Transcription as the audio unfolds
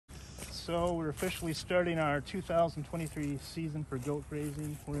So we're officially starting our 2023 season for goat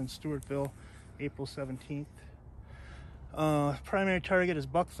grazing. We're in Stewartville, April 17th. Primary target is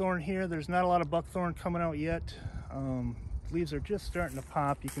buckthorn here. There's not a lot of buckthorn coming out yet. Leaves are just starting to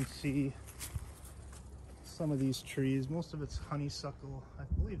pop. You can see some of these trees. Most of it's honeysuckle. I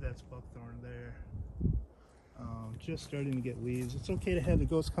believe that's buckthorn there. Just starting to get leaves. It's okay to have the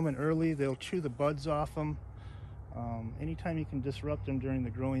goats come in early. They'll chew the buds off them. Anytime you can disrupt them during the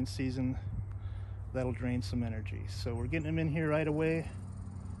growing season, that'll drain some energy. So we're getting them in here right away.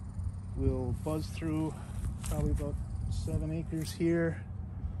 We'll buzz through probably about 7 acres here,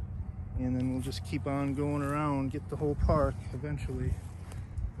 and then we'll just keep on going around, get the whole park eventually.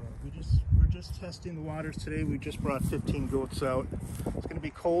 But we're just testing the waters today. We just brought 15 goats out. It's going to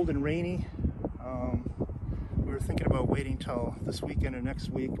be cold and rainy. We were thinking about waiting till this weekend or next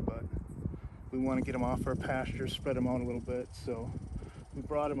week, but we want to get them off our pasture, spread them out a little bit. So we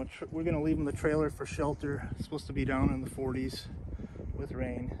brought them we're going to leave them the trailer for shelter. It's supposed to be down in the 40s with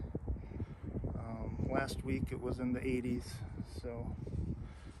rain. Last week it was in the 80s, so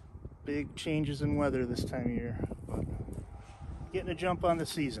big changes in weather this time of year, but getting a jump on the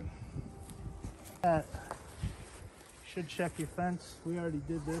season. Should check your fence. We already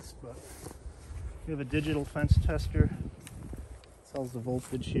did this, but we have a digital fence tester. It tells the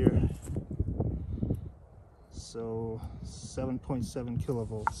voltage here. So 7.7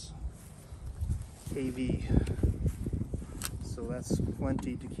 kilovolts kV. So that's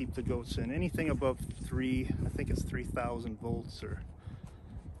plenty to keep the goats in. Anything above 3, I think it's 3,000 volts or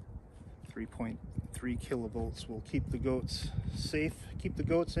 3.3 kilovolts will keep the goats safe, keep the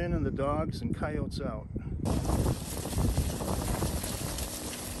goats in and the dogs and coyotes out.